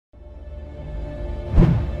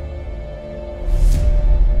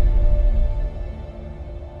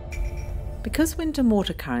Because wind and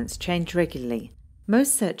water currents change regularly,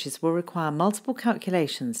 most searches will require multiple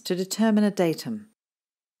calculations to determine a datum.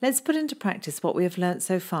 Let's put into practice what we have learnt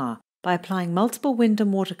so far by applying multiple wind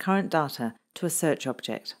and water current data to a search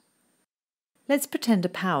object. Let's pretend a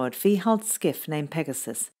powered V-hulled skiff named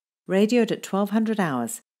Pegasus radioed at 1200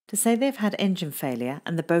 hours to say they've had engine failure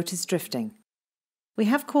and the boat is drifting. We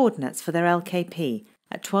have coordinates for their LKP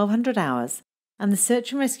at 1200 hours and the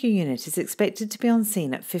search and rescue unit is expected to be on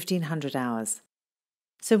scene at 1500 hours.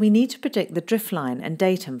 So we need to predict the drift line and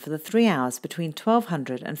datum for the 3 hours between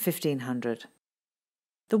 1200 and 1500.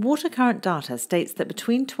 The water current data states that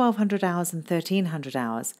between 1200 hours and 1300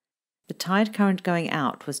 hours, the tide current going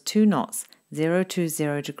out was 2 knots,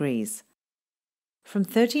 020 degrees. From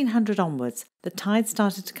 1300 onwards, the tide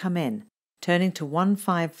started to come in, turning to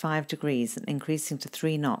 155 degrees and increasing to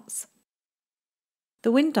 3 knots.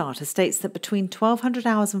 The wind data states that between 1200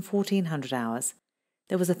 hours and 1400 hours,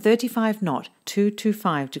 there was a 35 knot,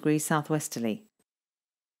 225 degrees southwesterly.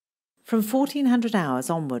 From 1400 hours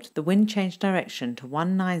onward, the wind changed direction to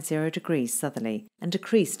 190 degrees southerly and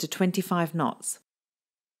decreased to 25 knots.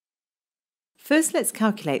 First, let's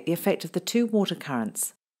calculate the effect of the two water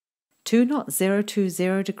currents. 2 knot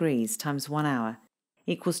 020 degrees times 1 hour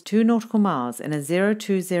equals 2 nautical miles in a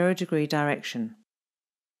 020 degree direction.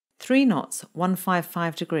 3 knots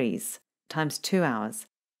 155 degrees times 2 hours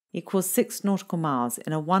equals 6 nautical miles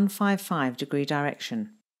in a 155 degree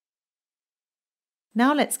direction.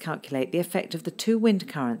 Now let's calculate the effect of the two wind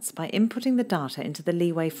currents by inputting the data into the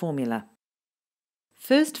leeway formula.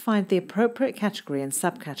 First, find the appropriate category and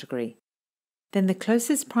subcategory, then the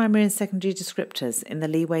closest primary and secondary descriptors in the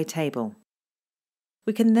leeway table.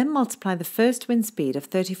 We can then multiply the first wind speed of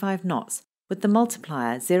 35 knots with the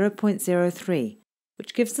multiplier 0.03,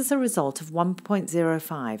 which gives us a result of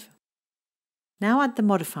 1.05. Now add the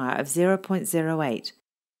modifier of 0.08,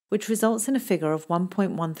 which results in a figure of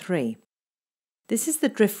 1.13. This is the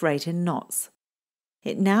drift rate in knots.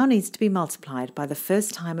 It now needs to be multiplied by the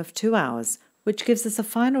first time of 2 hours, which gives us a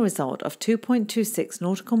final result of 2.26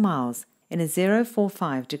 nautical miles in a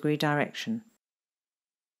 045 degree direction.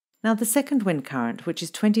 Now the second wind current, which is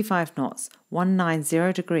 25 knots,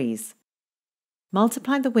 190 degrees.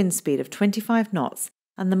 Multiply the wind speed of 25 knots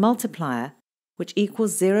and the multiplier, which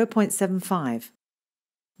equals 0.75.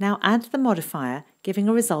 Now add the modifier, giving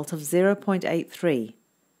a result of 0.83.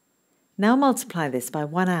 Now multiply this by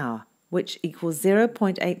 1 hour, which equals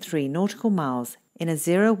 0.83 nautical miles in a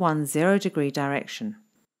 010 degree direction.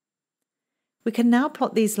 We can now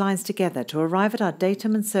plot these lines together to arrive at our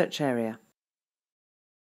datum and search area.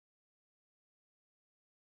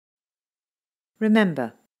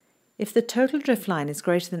 Remember, if the total drift line is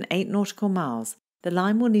greater than 8 nautical miles, the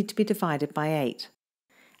line will need to be divided by 8,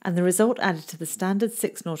 and the result added to the standard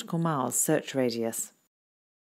 6 nautical miles search radius.